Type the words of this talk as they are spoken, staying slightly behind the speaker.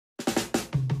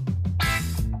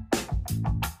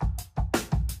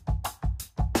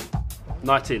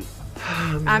19.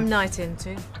 I'm 19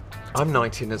 too. I'm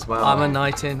 19 as well. I'm a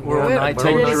 19. We're all We're 19.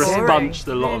 really Dangerous boring. bunch,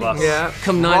 the lot of us. Yeah.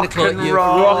 Come 9 o'clock, and you're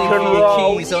roll. Rock and rolling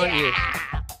roll. your keys, aren't you?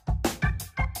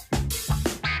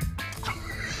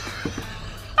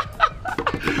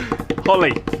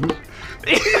 Holly.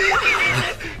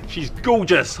 She's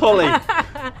gorgeous, Holly.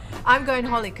 I'm going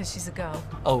Holly because she's a girl.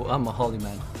 Oh, I'm a Holly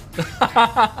man.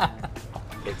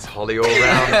 It's Holly all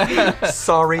round.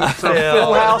 Sorry, Full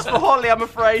Phil. house for Holly, I'm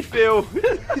afraid, Phil.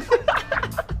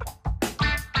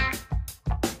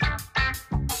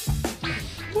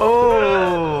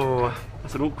 Oh.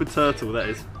 That's an awkward turtle, that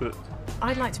is. But,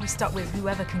 I'd like to be stuck with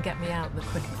whoever can get me out the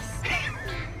quickest.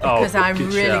 oh, Because I'm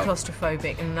good really shout.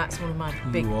 claustrophobic, and that's one of my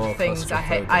big are things I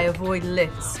hate. claustrophobic. I avoid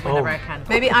lifts whenever Oh. I can.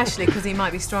 Maybe Ashley, because he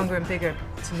might be stronger and bigger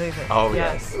to move it. Oh,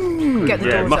 Yeah. yes. Get the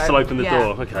Yeah, doors muscle open. open the Yeah,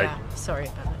 door, okay. yeah. Sorry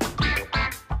about that.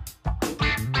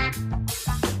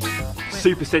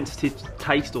 Super sensitive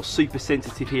taste or super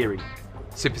sensitive hearing?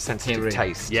 Super sensitive Hearing.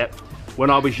 taste. Yep. When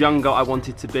I was younger, I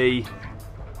wanted to be.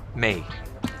 Me.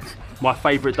 My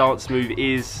favourite dance move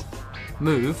is.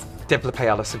 Move. Développé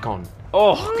à la seconde.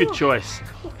 Oh, good choice.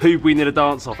 Who'd win in a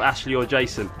dance off, Ashley or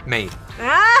Jason? Me.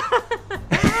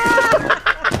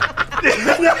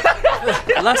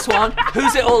 Last one.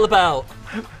 Who's it all about?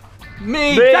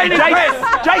 Me. Jaden Chris!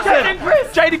 Jason!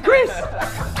 Jaden Chris!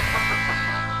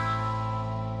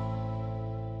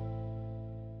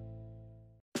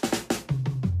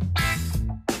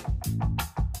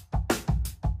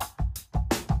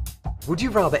 Would you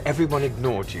rather everyone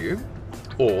ignored you,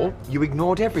 or you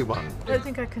ignored everyone? I don't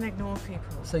think I can ignore people.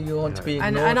 So you want to be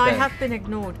ignored And I then? have been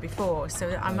ignored before, so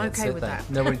I'm That's okay it with then. that.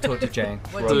 Nobody talk to Jane.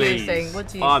 What do Please. you think? What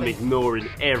do you I'm think? ignoring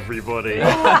everybody.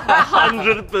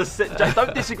 100%.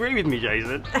 Don't disagree with me,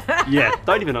 Jason. Yeah,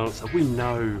 don't even answer. We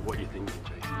know what you're thinking,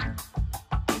 Jason.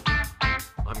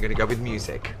 I'm going to go with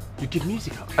music. You give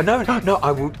music up. No,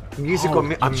 I will. Music Oh, or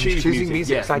you I'm choose choosing music.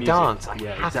 music Yeah, because I music. dance. I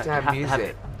Yeah, have exactly. to have Have to have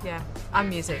music. Yeah, I'm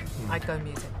music. I'd go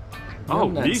music. Oh,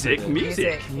 That's music, it.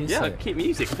 music. Music. Yeah, keep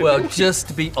music. Well, just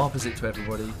to be opposite to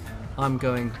everybody, I'm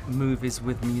going movies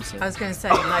with music. I was going to say,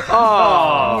 like,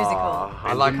 Oh, musical.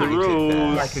 I like the what you did there.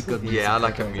 rules. Like a good Yeah, I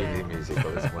like a musical.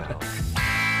 musical as well.